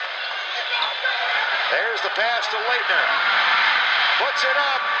There's the pass to Leitner. Puts it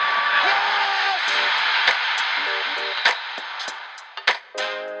up. Yes!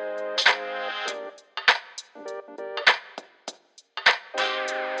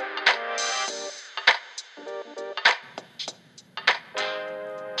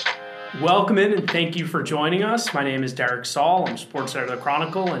 Welcome in and thank you for joining us. My name is Saul. I'm sports editor of the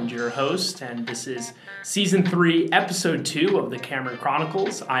Chronicle and your host, and this is Season 3, Episode 2 of the Cameron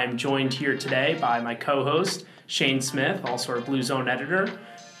Chronicles. I am joined here today by my co-host, Shane Smith, also our Blue Zone editor.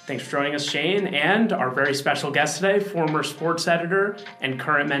 Thanks for joining us, Shane, and our very special guest today, former sports editor and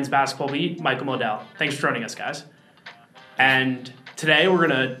current men's basketball beat, Michael Wendell. Thanks for joining us, guys. And today we're going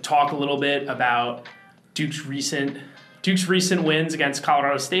to talk a little bit about Duke's recent wins against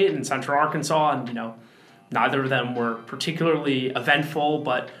Colorado State and Central Arkansas, and neither of them were particularly eventful,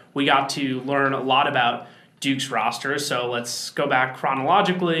 but we got to learn a lot about Duke's roster. So let's go back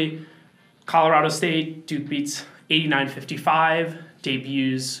chronologically. Colorado State, Duke beats 89-55,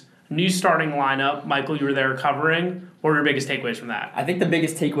 debuts new starting lineup. Michael, you were there covering. What were your biggest takeaways from that? I think the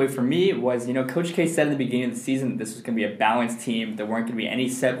biggest takeaway for me was, Coach K said in the beginning of the season that this was going to be a balanced team. There weren't going to be any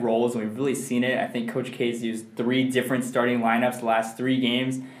set roles, and we've really seen it. I think Coach K's used 3 different starting lineups the last 3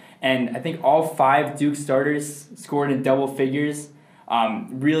 games, and I think all 5 Duke starters scored in double figures.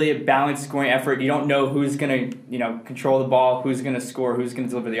 Really a balanced scoring effort. You don't know who's going to, control the ball, who's going to score, who's going to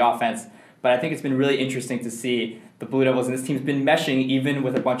deliver the offense. But I think it's been really interesting to see the Blue Devils, and this team's been meshing even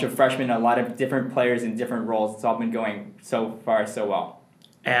with a bunch of freshmen, a lot of different players in different roles. It's all been going so far so well.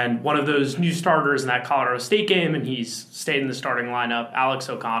 And one of those new starters in that Colorado State game, and he's stayed in the starting lineup, Alex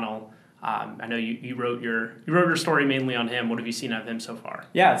O'Connell. I know you wrote your story mainly on him. What have you seen of him so far?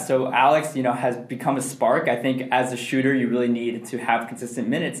 Yeah, so Alex, has become a spark. I think as a shooter, you really need to have consistent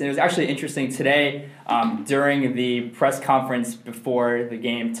minutes. And it was actually interesting today during the press conference before the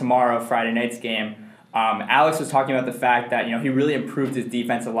game tomorrow, Friday night's game. Alex was talking about the fact that he really improved his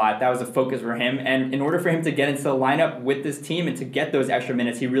defense a lot. That was a focus for him, and in order for him to get into the lineup with this team and to get those extra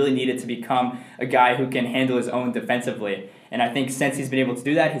minutes, he really needed to become a guy who can handle his own defensively. And I think since he's been able to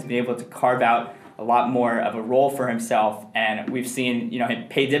do that, he's been able to carve out a lot more of a role for himself, and we've seen him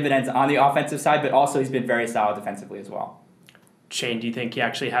pay dividends on the offensive side, but also he's been very solid defensively as well. Shane, do you think he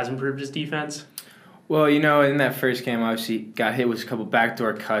actually has improved his defense? Well, in that first game, obviously got hit with a couple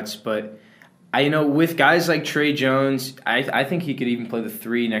backdoor cuts, but with guys like Trey Jones, I think he could even play the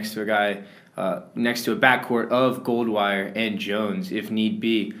 3 next to a guy, next to a backcourt of Goldwire and Jones if need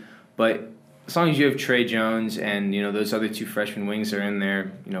be. But as long as you have Trey Jones and, those other 2 freshman wings are in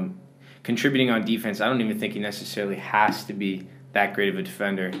there, contributing on defense, I don't even think he necessarily has to be that great of a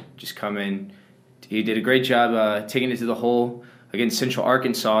defender. Just come in. He did a great job taking it to the hole against Central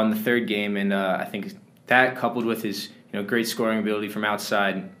Arkansas in the 3rd game, and I think that coupled with his, great scoring ability from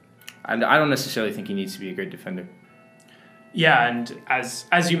outside, I don't necessarily think he needs to be a great defender. Yeah, and as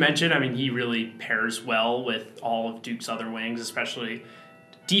you mentioned, he really pairs well with all of Duke's other wings, especially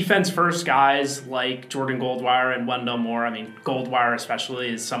defense-first guys like Jordan Goldwire and Wendell Moore. Goldwire especially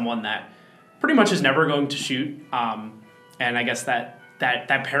is someone that pretty much is never going to shoot, and I guess that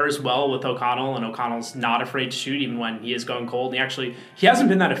pairs well with O'Connell, and O'Connell's not afraid to shoot even when he is going cold. And he hasn't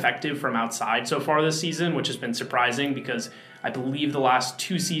been that effective from outside so far this season, which has been surprising because I believe the last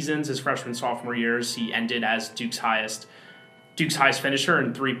 2 seasons, his freshman sophomore years, he ended as Duke's highest finisher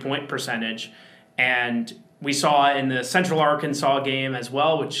in 3-point percentage. And we saw in the Central Arkansas game as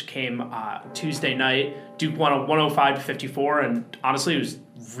well, which came Tuesday night, Duke won 105-54, and honestly, it was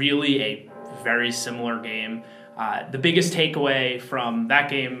really a very similar game. The biggest takeaway from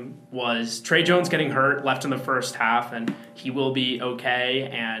that game was Trey Jones getting hurt, left in the first half, and he will be okay.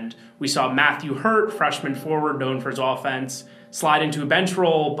 And we saw Matthew Hurt, freshman forward known for his offense, slide into a bench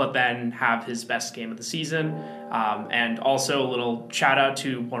role, but then have his best game of the season. And also a little shout out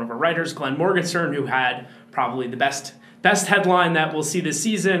to one of our writers, Glenn Morgenstern, who had probably the best headline that we'll see this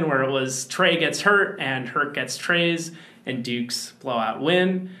season, where it was Trey gets hurt and Hurt gets Trey's, and Duke's blowout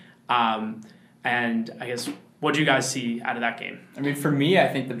win. And I guess, what did you guys see out of that game? For me, I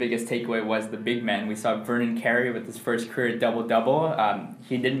think the biggest takeaway was the big men. We saw Vernon Carey with his first career double-double.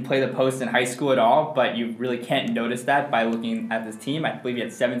 He didn't play the post in high school at all, but you really can't notice that by looking at this team. I believe he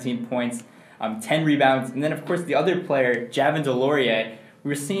had 17 points, 10 rebounds. And then, of course, the other player, Javin DeLaurier, we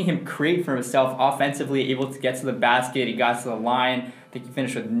were seeing him create for himself offensively, able to get to the basket. He got to the line. I think he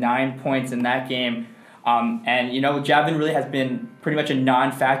finished with 9 points in that game. Javin really has been pretty much a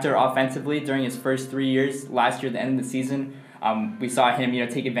non-factor offensively during his first 3 years. Last year, at the end of the season, we saw him,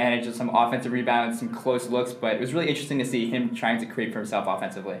 take advantage of some offensive rebounds, some close looks, but it was really interesting to see him trying to create for himself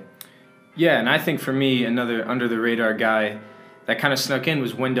offensively. Yeah, and I think for me, another under-the-radar guy that kind of snuck in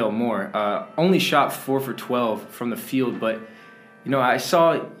was Wendell Moore. Only shot 4 for 12 from the field, but I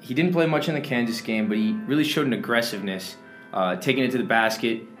saw he didn't play much in the Kansas game, but he really showed an aggressiveness, taking it to the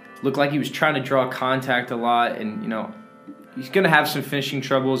basket. Looked like he was trying to draw contact a lot, and he's going to have some finishing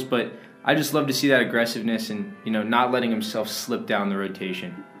troubles, but I just love to see that aggressiveness and not letting himself slip down the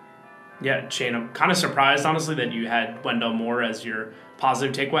rotation. Yeah, Shane, I'm kind of surprised, honestly, that you had Wendell Moore as your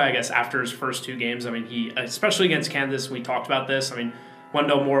positive takeaway. I guess after his first 2 games, he, especially against Kansas, we talked about this.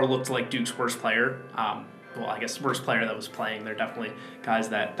 Wendell Moore looked like Duke's worst player. Well, I guess worst player that was playing. There are definitely guys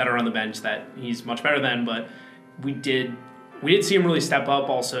that are on the bench that he's much better than, but we did see him really step up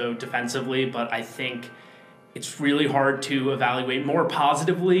also defensively, but I think it's really hard to evaluate more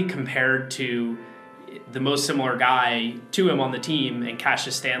positively compared to the most similar guy to him on the team, and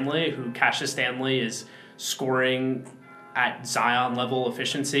Cassius Stanley is scoring at Zion level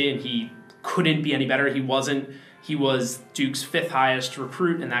efficiency, and he couldn't be any better. He was Duke's 5th highest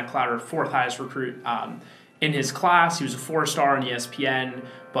recruit in that class, or 4th highest recruit in his class. He was a 4-star on ESPN,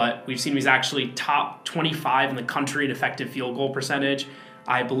 but we've seen he's actually top 25 in the country in effective field goal percentage.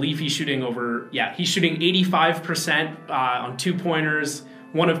 I believe he's shooting 85% on 2-pointers,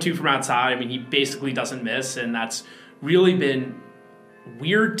 1 of 2 from outside. He basically doesn't miss, and that's really been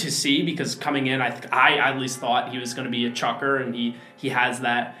weird to see, because coming in, I at least thought he was going to be a chucker, and he has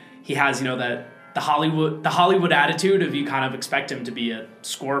that the Hollywood attitude of you kind of expect him to be a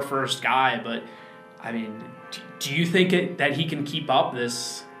score first guy. But do you think that he can keep up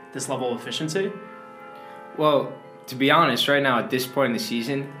this level of efficiency? Well, to be honest, right now at this point in the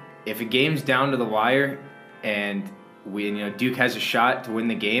season, if a game's down to the wire and Duke has a shot to win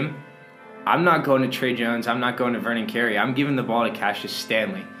the game, I'm not going to Trey Jones. I'm not going to Vernon Carey. I'm giving the ball to Cassius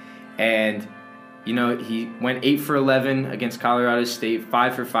Stanley. And, he went 8 for 11 against Colorado State,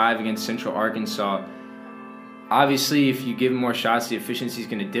 5 for 5 against Central Arkansas. Obviously, if you give him more shots, the efficiency is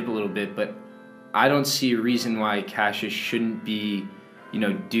going to dip a little bit, but I don't see a reason why Cassius shouldn't be,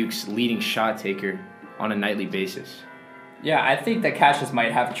 Duke's leading shot taker on a nightly basis. Yeah, I think that Cassius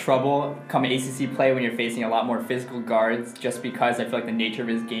might have trouble come ACC play when you're facing a lot more physical guards, just because I feel like the nature of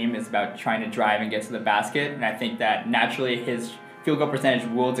his game is about trying to drive and get to the basket, and I think that naturally his field goal percentage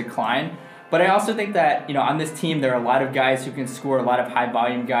will decline. But I also think that, on this team there are a lot of guys who can score, a lot of high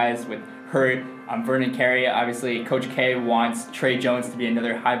volume guys with Hurt, Vernon Carey. Obviously, Coach K wants Trey Jones to be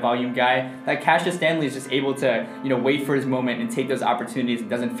another high volume guy. That Cassius Stanley is just able to, wait for his moment and take those opportunities and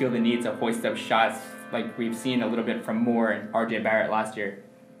doesn't feel the need to hoist up shots like we've seen a little bit from Moore and RJ Barrett last year.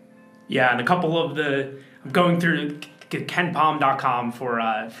 Yeah, and a couple of I'm going through KenPom.com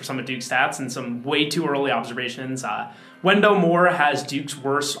for some of Duke's stats and some way too early observations. Wendell Moore has Duke's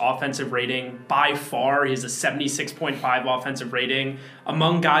worst offensive rating by far. He has a 76.5 offensive rating.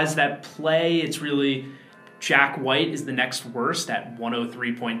 Among guys that play, it's really Jack White is the next worst at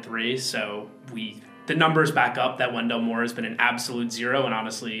 103.3. So the numbers back up that Wendell Moore has been an absolute zero, and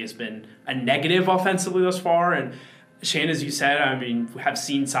honestly has been a negative offensively thus far. And Shane, as you said, we have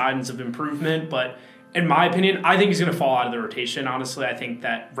seen signs of improvement, but in my opinion, I think he's going to fall out of the rotation. Honestly, I think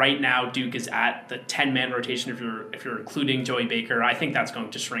that right now Duke is at the 10-man rotation if you're including Joey Baker. I think that's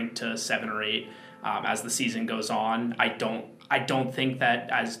going to shrink to 7 or 8 as the season goes on. I don't think that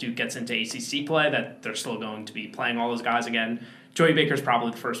as Duke gets into ACC play that they're still going to be playing all those guys again. Joey Baker's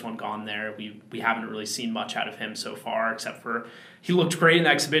probably the first one gone there. We haven't really seen much out of him so far, except for he looked great in the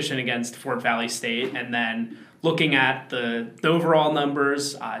exhibition against Fort Valley State. And then looking at the overall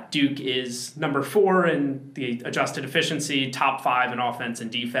numbers, Duke is number 4 in the adjusted efficiency, top 5 in offense and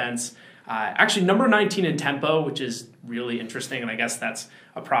defense. Actually, number 19 in tempo, which is really interesting, and I guess that's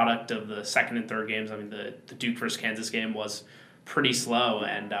a product of the second and third games. The Duke versus Kansas game was pretty slow,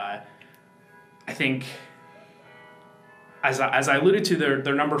 and I think, as I alluded to,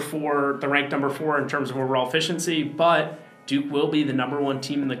 they're number 4, they're ranked number 4 in terms of overall efficiency, but Duke will be the number 1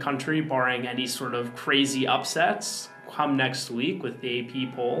 team in the country, barring any sort of crazy upsets, come next week with the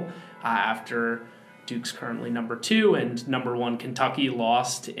AP poll, after Duke's currently number 2 and number 1 Kentucky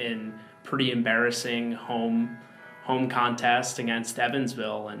lost in pretty embarrassing home contest against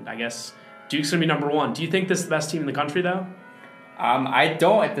Evansville, and I guess Duke's going to be number 1. Do you think this is the best team in the country, though? I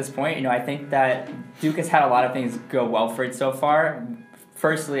don't at this point. I think that Duke has had a lot of things go well for it so far.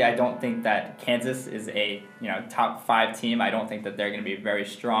 Firstly, I don't think that Kansas is a top 5 team. I don't think that they're going to be very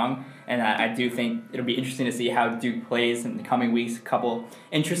strong, and I do think it'll be interesting to see how Duke plays in the coming weeks. A couple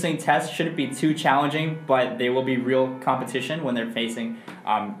interesting tests. Shouldn't be too challenging, but they will be real competition when they're facing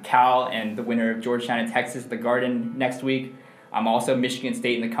Cal and the winner of Georgetown and Texas at the Garden next week. Also Michigan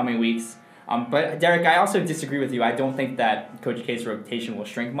State in the coming weeks. But Derek, I also disagree with you. I don't think that Coach K's rotation will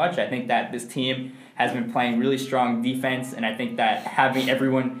shrink much. I think that this team has been playing really strong defense, and I think that having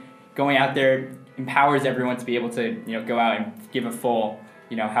everyone going out there empowers everyone to be able to go out and give a full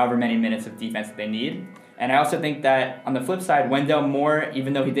however many minutes of defense that they need. And I also think that on the flip side, Wendell Moore,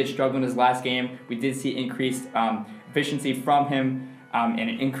 even though he did struggle in his last game, we did see increased efficiency from him and an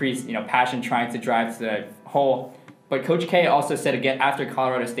increased passion trying to drive to the hole. But Coach K also said again after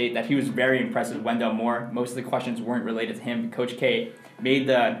Colorado State that he was very impressed with Wendell Moore. Most of the questions weren't related to him. Coach K made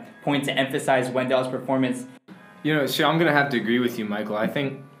the point to emphasize Wendell's performance. So I'm going to have to agree with you, Michael. I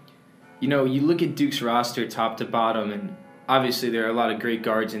think, you look at Duke's roster top to bottom, and obviously there are a lot of great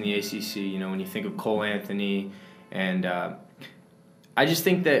guards in the ACC, when you think of Cole Anthony. And I just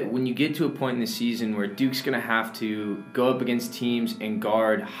think that when you get to a point in the season where Duke's going to have to go up against teams and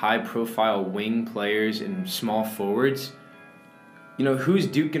guard high-profile wing players and small forwards, who's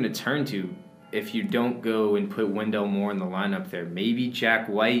Duke going to turn to if you don't go and put Wendell Moore in the lineup there? Maybe Jack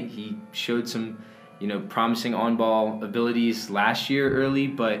White. He showed some, promising on-ball abilities last year early,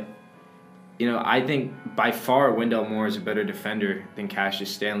 but I think by far Wendell Moore is a better defender than Cassius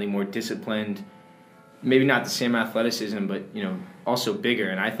Stanley, more disciplined, maybe not the same athleticism, but, also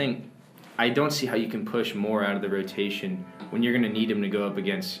bigger. And I don't see how you can push Moore out of the rotation when you're going to need him to go up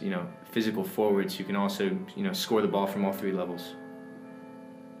against, physical forwards who can also, score the ball from all three levels.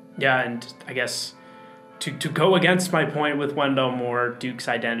 Yeah, and I guess to go against my point with Wendell Moore, Duke's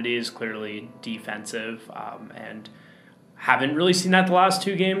identity is clearly defensive, and haven't really seen that the last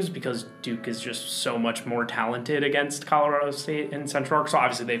two games because Duke is just so much more talented against Colorado State and Central Arkansas.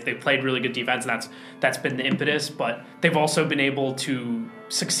 Obviously, they've played really good defense, and that's been the impetus. But they've also been able to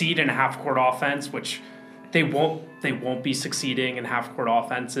succeed in a half-court offense, which they won't be succeeding in half-court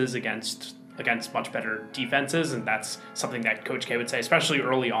offenses against much better defenses, and that's something that Coach K would say, especially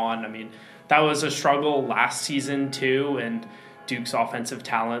early on. I mean, that was a struggle last season too, and Duke's offensive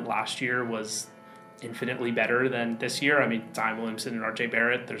talent last year was infinitely better than this year. I mean, Zion Williamson and RJ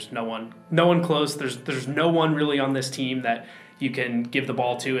Barrett, there's no one close. There's no one really on this team that you can give the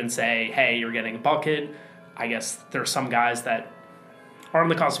ball to and say, hey, you're getting a bucket. I guess there are some guys that are on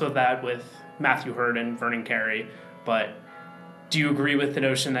the cusp of that with Matthew Hurt and Vernon Carey, but do you agree with the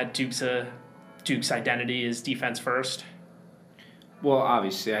notion that Duke's identity is defense first? Well,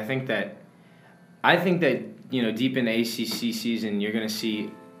 obviously, I think that deep in the ACC season, you're going to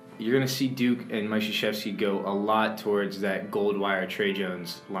see Duke and Mike Krzyzewski go a lot towards that Goldwire Trey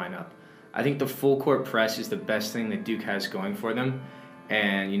Jones lineup. I think the full court press is the best thing that Duke has going for them,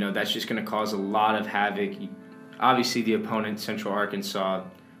 and that's just going to cause a lot of havoc. Obviously, the opponent, Central Arkansas,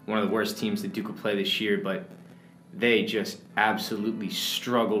 one of the worst teams that Duke will play this year, but they just absolutely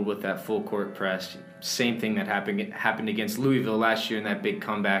struggled with that full court press. Same thing that happened against Louisville last year in that big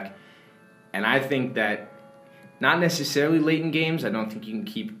comeback. And I think that not necessarily late in games, I don't think you can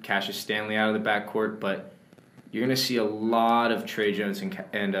keep Cassius Stanley out of the backcourt, but you're going to see a lot of Trey Jones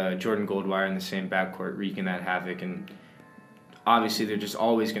and Jordan Goldwire in the same backcourt wreaking that havoc. And obviously they're just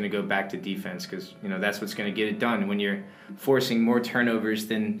always going to go back to defense because that's what's going to get it done when you're forcing more turnovers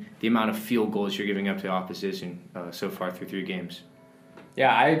than the amount of field goals you're giving up to opposition so far through 3 games.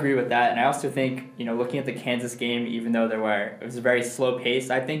 Yeah, I agree with that, and I also think looking at the Kansas game, even though it was a very slow pace,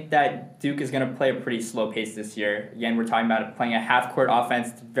 I think that Duke is going to play a pretty slow pace this year. Again, we're talking about playing a half-court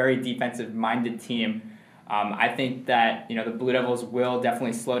offense, very defensive-minded team. I think that the Blue Devils will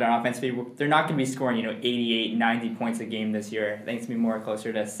definitely slow down offensively. They're not going to be scoring 88, 90 points a game this year. I think it's going to be more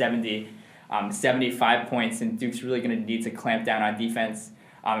closer to 70, 75 points, and Duke's really going to need to clamp down on defense.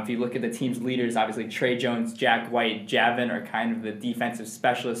 If you look at the team's leaders, obviously Trey Jones, Jack White, Javin are kind of the defensive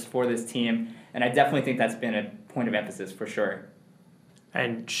specialists for this team, and I definitely think that's been a point of emphasis for sure.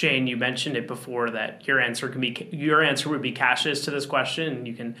 And Shane, you mentioned it before that your answer would be Cassius to this question,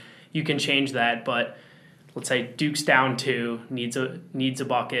 and you can change that. But let's say Duke's down 2, needs a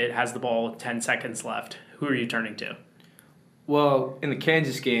bucket, has the ball with 10 seconds left. Who are you turning to? Well, in the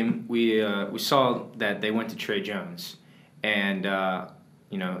Kansas game, we saw that they went to Trey Jones, and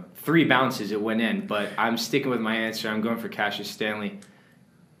 3 bounces it went in. But I'm sticking with my answer. I'm going for Cassius Stanley.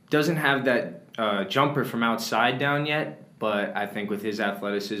 Doesn't have that jumper from outside down yet. But I think with his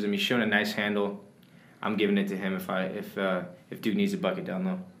athleticism, he's shown a nice handle. I'm giving it to him if Duke needs a bucket down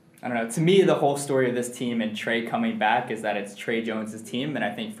low. I don't know. To me, the whole story of this team and Trey coming back is that it's Trey Jones' team, and I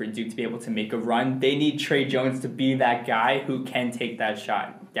think for Duke to be able to make a run, they need Trey Jones to be that guy who can take that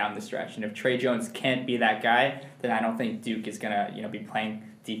shot down the stretch. And if Trey Jones can't be that guy, then I don't think Duke is gonna be playing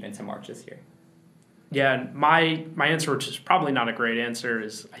deep into March this year. Yeah, my answer, which is probably not a great answer,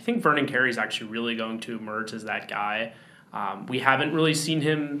 is I think Vernon Carey is actually really going to emerge as that guy. We haven't really seen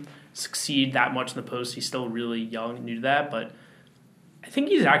him succeed that much in the post. He's still really young and new to that, but I think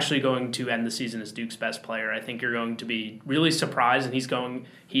he's actually going to end the season as Duke's best player. I think you're going to be really surprised, and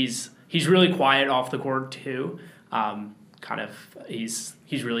he's really quiet off the court too. He's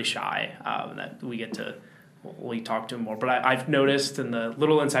really shy. That we talk to him more, but I've noticed in the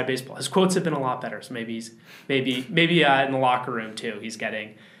little inside baseball, his quotes have been a lot better. So maybe in the locker room too, he's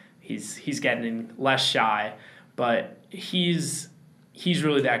getting less shy, but he's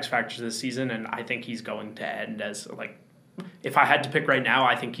really the X factor this season, and I think he's going to end as like. If I had to pick right now,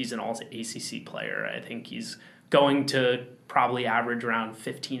 I think he's an all-ACC player. I think he's going to probably average around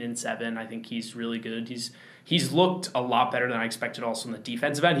 15-7. I think he's really good. He's looked a lot better than I expected also in the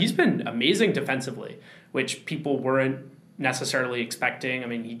defensive end. He's been amazing defensively, which people weren't necessarily expecting. I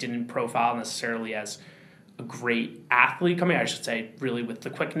mean, he didn't profile necessarily as a great athlete coming, I should say, really with the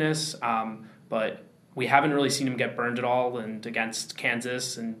quickness. But we haven't really seen him get burned at all. And against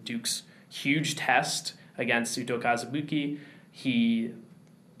Kansas and Duke's huge test against Udoka Azubuike, he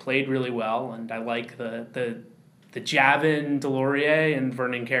played really well, and I like the Javin Delorier and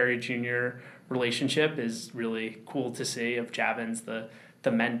Vernon Carey Jr. relationship is really cool to see. Of Javin's the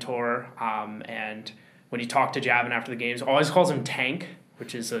mentor, and when you talk to Javin after the games, always calls him Tank,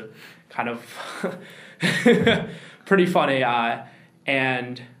 which is a kind of pretty funny.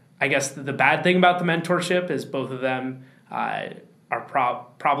 And I guess the bad thing about the mentorship is both of them are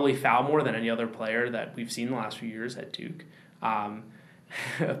probably foul more than any other player that we've seen the last few years at Duke.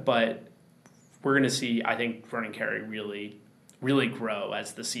 But we're going to see, I think, Vernon Carey really, really grow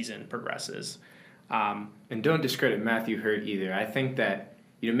as the season progresses. And don't discredit Matthew Hurt either. I think that,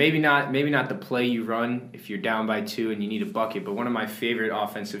 maybe not the play you run if you're down by 2 and you need a bucket, but one of my favorite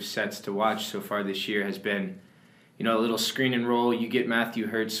offensive sets to watch so far this year has been, a little screen and roll. You get Matthew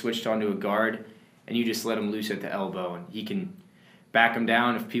Hurt switched onto a guard, and you just let him loose at the elbow, and he can back him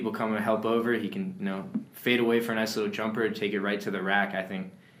down. If people come and help over, he can, fade away for a nice little jumper and take it right to the rack. I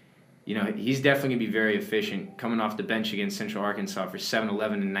think, he's definitely going to be very efficient coming off the bench against Central Arkansas for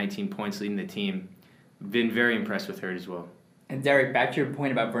 7-11 and 19 points leading the team. Been very impressed with Hurt as well. And Derek, back to your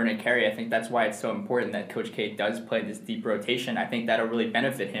point about Vernon Carey, I think that's why it's so important that Coach K does play this deep rotation. I think that'll really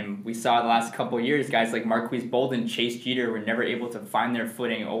benefit him. We saw the last couple of years, guys like Marquise Bolden, Chase Jeter were never able to find their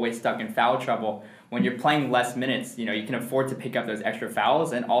footing, always stuck in foul trouble. When you're playing less minutes, you can afford to pick up those extra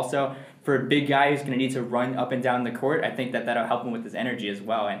fouls. And also, for a big guy who's going to need to run up and down the court, I think that'll help him with his energy as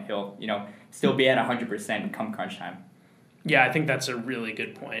well. And he'll, still be at 100% come crunch time. Yeah, I think that's a really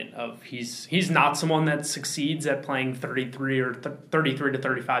good point. He's not someone that succeeds at playing 33 to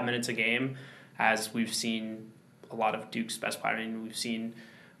 35 minutes a game, as we've seen a lot of Duke's best players. I mean, we've seen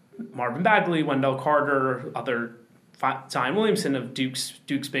Marvin Bagley, Wendell Carter, other Zion Williamson of Duke's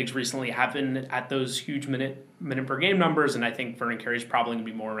bigs recently have been at those huge minute per game numbers, and I think Vernon Carey is probably going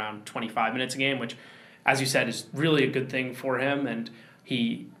to be more around 25 minutes a game, which, as you said, is really a good thing for him, and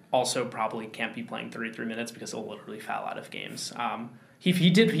he also probably can't be playing 33 minutes because he'll literally foul out of games.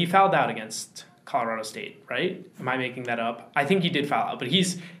 He fouled out against Colorado State, right? Am I making that up? I think he did foul out, but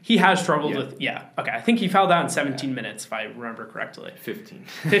he has struggled with. Yeah, okay. I think he fouled out in 17 minutes, if I remember correctly. 15.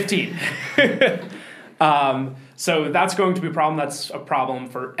 So that's going to be a problem. That's a problem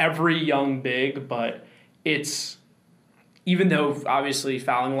for every young big, but it's, even though obviously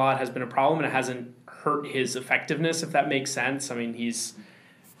fouling a lot has been a problem and it hasn't hurt his effectiveness, if that makes sense. I mean, he's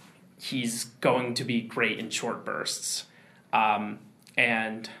going to be great in short bursts.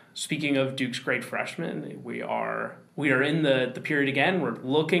 And speaking of Duke's great freshmen, we are in the period again. We're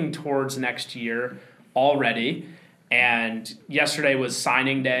looking towards next year already. And yesterday was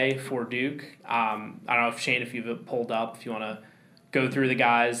signing day for Duke. I don't know if Shane, if you've pulled up, if you want to go through the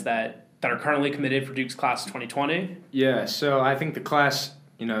guys that are currently committed for Duke's class of 2020. Yeah, so I think the class,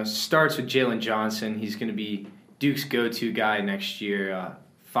 starts with Jalen Johnson. He's going to be Duke's go-to guy next year.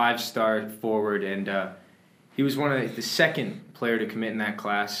 5-star forward, and he was the second player to commit in that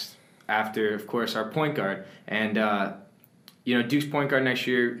class after, of course, our point guard. And, Duke's point guard next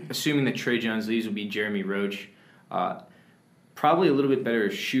year, assuming that Trey Jones leaves, will be Jeremy Roach. Probably a little bit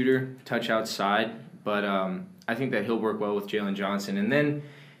better shooter, touch outside, but I think that he'll work well with Jalen Johnson. And then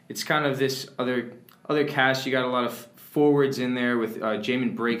it's kind of this other cast. You got a lot of forwards in there with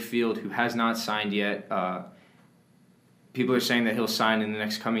Jamin Brakefield, who has not signed yet. People are saying that he'll sign in the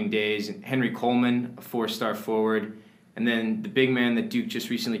next coming days. Henry Coleman, a 4-star forward. And then the big man that Duke just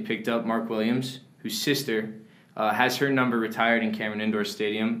recently picked up, Mark Williams, whose sister has her number retired in Cameron Indoor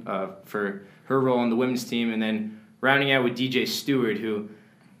Stadium for her role on the women's team. And then rounding out with DJ Stewart, who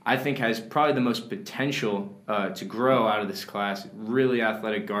I think has probably the most potential to grow out of this class. Really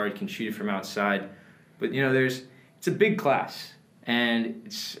athletic guard, can shoot it from outside. But, it's a big class. And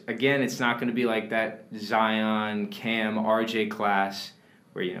it's not going to be like that Zion, Cam, RJ class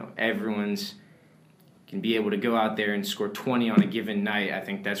where, everyone's can be able to go out there and score 20 on a given night. I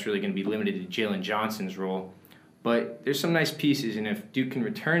think that's really going to be limited to Jalen Johnson's role. But there's some nice pieces, and if Duke can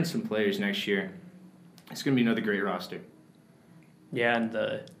return some players next year, it's going to be another great roster. Yeah, and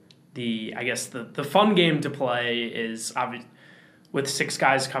the fun game to play is obviously with 6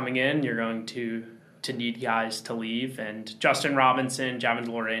 guys coming in, you're going to need guys to leave, and Justin Robinson, Javin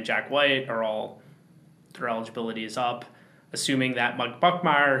DeLore, and Jack White their eligibility is up. Assuming that Mike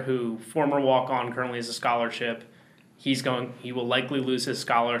Buckmeyer, who former walk-on, currently has a scholarship, he will likely lose his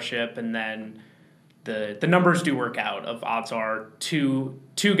scholarship, and then the numbers do work out. Of odds are two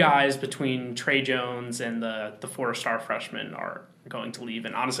guys between Trey Jones and the 4-star freshman are going to leave,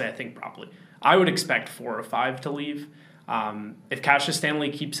 and honestly, I think I would expect 4 or 5 to leave. If Cassius Stanley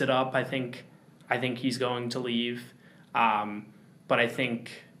keeps it up, I think he's going to leave, but I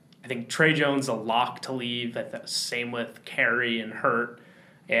think Trey Jones a lock to leave. Same with Carey and Hurt,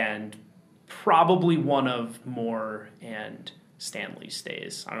 and probably one of Moore and Stanley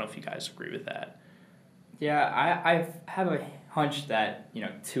stays. I don't know if you guys agree with that. Yeah, I have a hunch that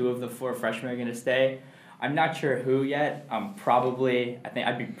 2 of the 4 freshmen are going to stay. I'm not sure who yet. Probably, I think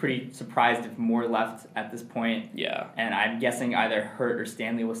I'd be pretty surprised if Moore left at this point. Yeah. And I'm guessing either Hurt or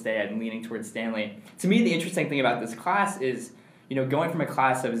Stanley will stay. I'm leaning towards Stanley. To me, the interesting thing about this class is, going from a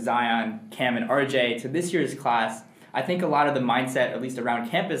class of Zion, Cam, and RJ to this year's class, I think a lot of the mindset, at least around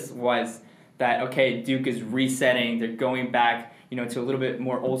campus, was that, okay, Duke is resetting. They're going back, to a little bit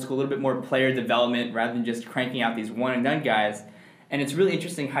more old school, a little bit more player development rather than just cranking out these one-and-done guys. And it's really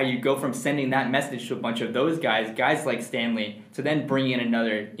interesting how you go from sending that message to a bunch of those guys like Stanley, to then bring in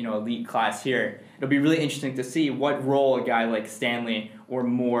another, elite class here. It'll be really interesting to see what role a guy like Stanley or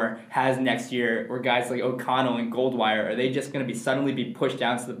Moore has next year, or guys like O'Connell and Goldwire. Are they just going to suddenly be pushed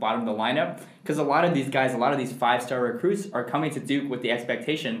down to the bottom of the lineup? Because a lot of these guys, a lot of these 5-star recruits are coming to Duke with the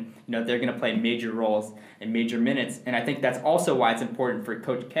expectation, they're going to play major roles and major minutes. And I think that's also why it's important for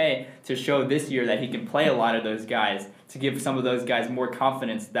Coach K to show this year that he can play a lot of those guys, to give some of those guys more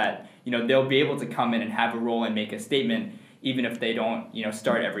confidence that, they'll be able to come in and have a role and make a statement, even if they don't,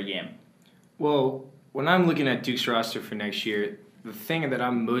 start every game. Well, when I'm looking at Duke's roster for next year, the thing that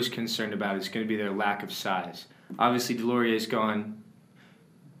I'm most concerned about is going to be their lack of size. Obviously, DeLaurier is gone.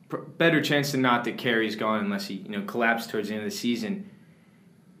 Better chance than not that Carey's gone unless he, collapsed towards the end of the season.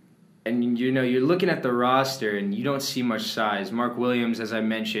 And, you're looking at the roster and you don't see much size. Mark Williams, as I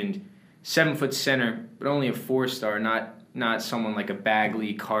mentioned, 7-foot center, but only a 4-star, not someone like a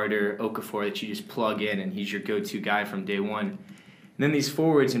Bagley, Carter, Okafor that you just plug in and he's your go-to guy from day one. And then these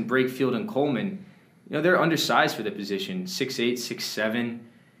forwards in Brakefield and Coleman, they're undersized for the position, 6'8", 6'7".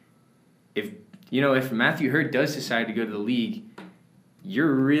 If Matthew Hurt does decide to go to the league,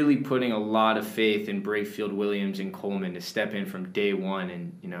 you're really putting a lot of faith in Brakefield, Williams, and Coleman to step in from day one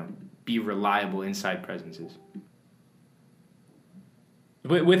and, be reliable inside presences.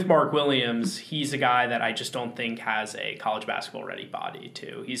 With Mark Williams, he's a guy that I just don't think has a college basketball ready body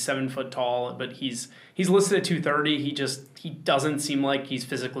too. He's 7 foot tall, but he's listed at 230. He doesn't seem like he's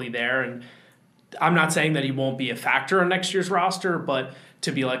physically there, and I'm not saying that he won't be a factor on next year's roster, but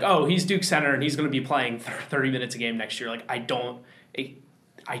to be like, oh, he's Duke center and he's going to be playing 30 minutes a game next year, like I don't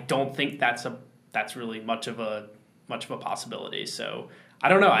think that's really much of a possibility. So I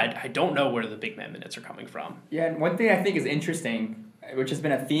don't know. I don't know where the big man minutes are coming from. Yeah, and one thing I think is interesting, which has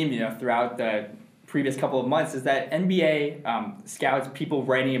been a theme, throughout the previous couple of months, is that NBA scouts, people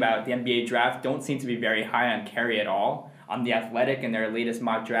writing about the NBA draft, don't seem to be very high on Carey at all. The Athletic in their latest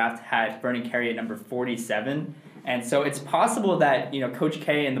mock draft had Vernon Carey at number 47. And so it's possible that, Coach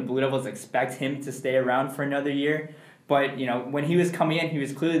K and the Blue Devils expect him to stay around for another year. But, when he was coming in, he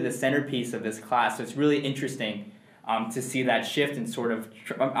was clearly the centerpiece of this class. So it's really interesting to see that shift and sort of...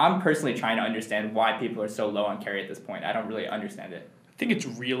 I'm personally trying to understand why people are so low on Carey at this point. I don't really understand it. I think it's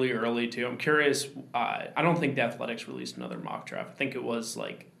really early, too. I'm curious. I don't think the Athletics released another mock draft. I think it was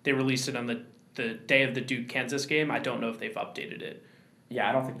they released it on the day of the Duke-Kansas game. I don't know if they've updated it. Yeah,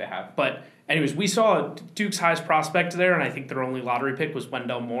 I don't think they have. But anyways, we saw Duke's highest prospect there, and I think their only lottery pick was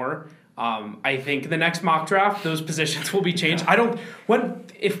Wendell Moore. I think the next mock draft, those positions will be changed.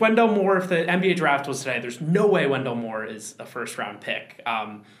 If the NBA draft was today, there's no way Wendell Moore is a first-round pick.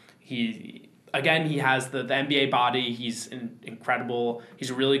 He has the NBA body. He's incredible. He's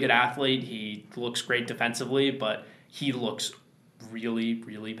a really good athlete. He looks great defensively, but he looks really,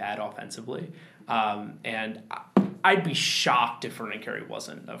 really bad offensively. And I'd be shocked if Vernon Carey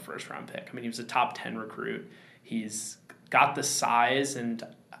wasn't a first-round pick. I mean, he was a top 10 recruit. He's got the size, and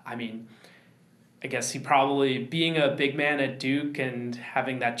I mean, I guess he probably, being a big man at Duke and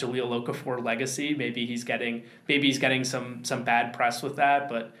having that Jahlil Okafor legacy, maybe he's getting some bad press with that.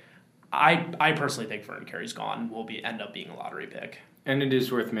 But I personally think Vernon Carey's gone will end up being a lottery pick. And it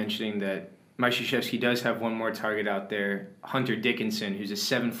is worth mentioning that Mike Krzyzewski does have one more target out there, Hunter Dickinson, who's a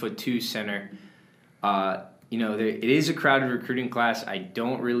 7'2" center. It is a crowded recruiting class. I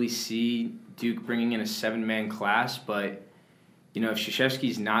don't really see Duke bringing in a 7-man class, but if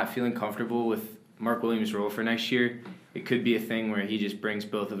Krzyzewski's not feeling comfortable with Mark Williams' role for next year, it could be a thing where he just brings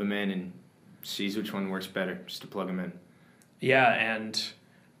both of them in and sees which one works better, just to plug them in. Yeah, and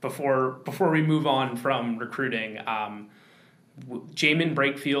before we move on from recruiting, Jamin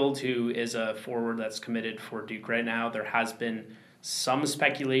Brakefield, who is a forward that's committed for Duke right now, there has been some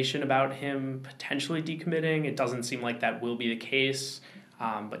speculation about him potentially decommitting. It doesn't seem like that will be the case,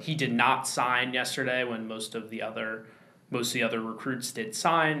 but he did not sign yesterday when most of the other recruits did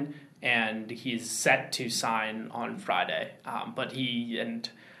sign, and he's set to sign on Friday.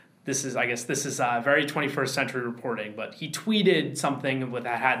 This is very 21st century reporting, but he tweeted something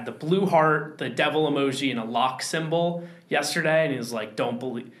that had the blue heart, the devil emoji, and a lock symbol yesterday, and he was like, "Don't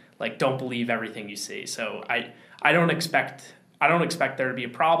believe everything you see." So I don't expect there to be a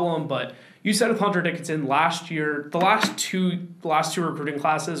problem. But you said with Hunter Dickinson last year, the last two recruiting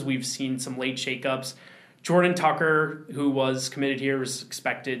classes, we've seen some late shakeups. Jordan Tucker, who was committed here, was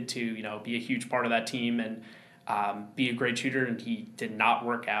expected to be a huge part of that team and be a great shooter, and he did not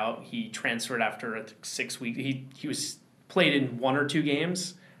work out. He transferred after 6 weeks. He was played in 1 or 2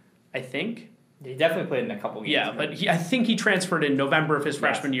 games, I think. He definitely played in a couple games. Yeah, but I think he transferred in November of his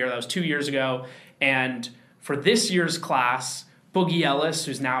freshman year. That was 2 years ago. And for this year's class, Boogie Ellis,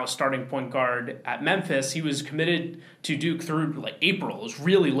 who's now a starting point guard at Memphis, he was committed to Duke through April. It was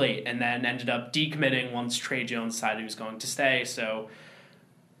really late, and then ended up decommitting once Trey Jones decided he was going to stay. So,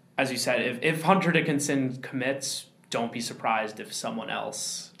 as you said, if Hunter Dickinson commits, don't be surprised if someone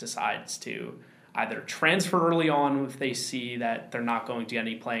else decides to either transfer early on if they see that they're not going to get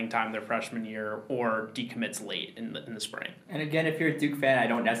any playing time their freshman year, or decommits late in the spring. And again, if you're a Duke fan, I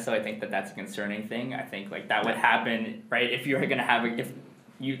don't necessarily think that that's a concerning thing. I think that would happen, right? If you're going to have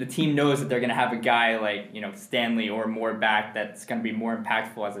the team knows that they're going to have a guy like Stanley or more back that's going to be more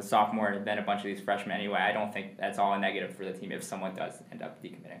impactful as a sophomore than a bunch of these freshmen anyway. I don't think that's all a negative for the team if someone does end up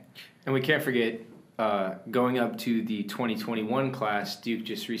decommitting. And we can't forget, going up to the 2021 class, Duke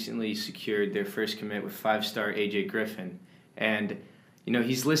just recently secured their first commit with 5-star AJ Griffin. And,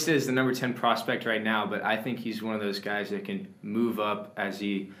 he's listed as the number 10 prospect right now, but I think he's one of those guys that can move up as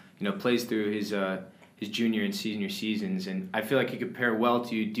he, plays through his junior and senior seasons. And I feel like he could pair well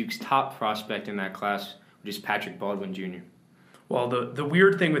to Duke's top prospect in that class, which is Patrick Baldwin Jr. Well, the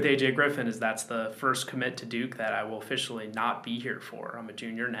weird thing with AJ Griffin is that's the first commit to Duke that I will officially not be here for. I'm a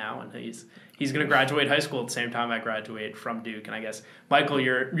junior now, and he's going to graduate high school at the same time I graduate from Duke. And I guess, Michael,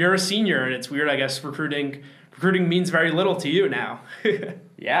 you're a senior, and it's weird. I guess recruiting means very little to you now.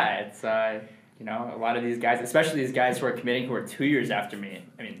 Yeah, it's a lot of these guys, especially these guys who are committing who are 2 years after me.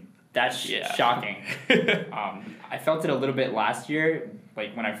 I mean, that's shocking. I felt it a little bit last year.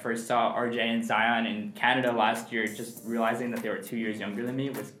 When I first saw RJ and Zion in Canada last year, just realizing that they were 2 years younger than me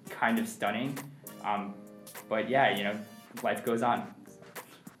was kind of stunning. But yeah, life goes on.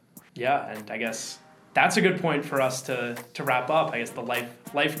 Yeah, and I guess that's a good point for us to wrap up. I guess the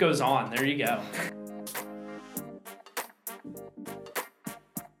life goes on. There you go.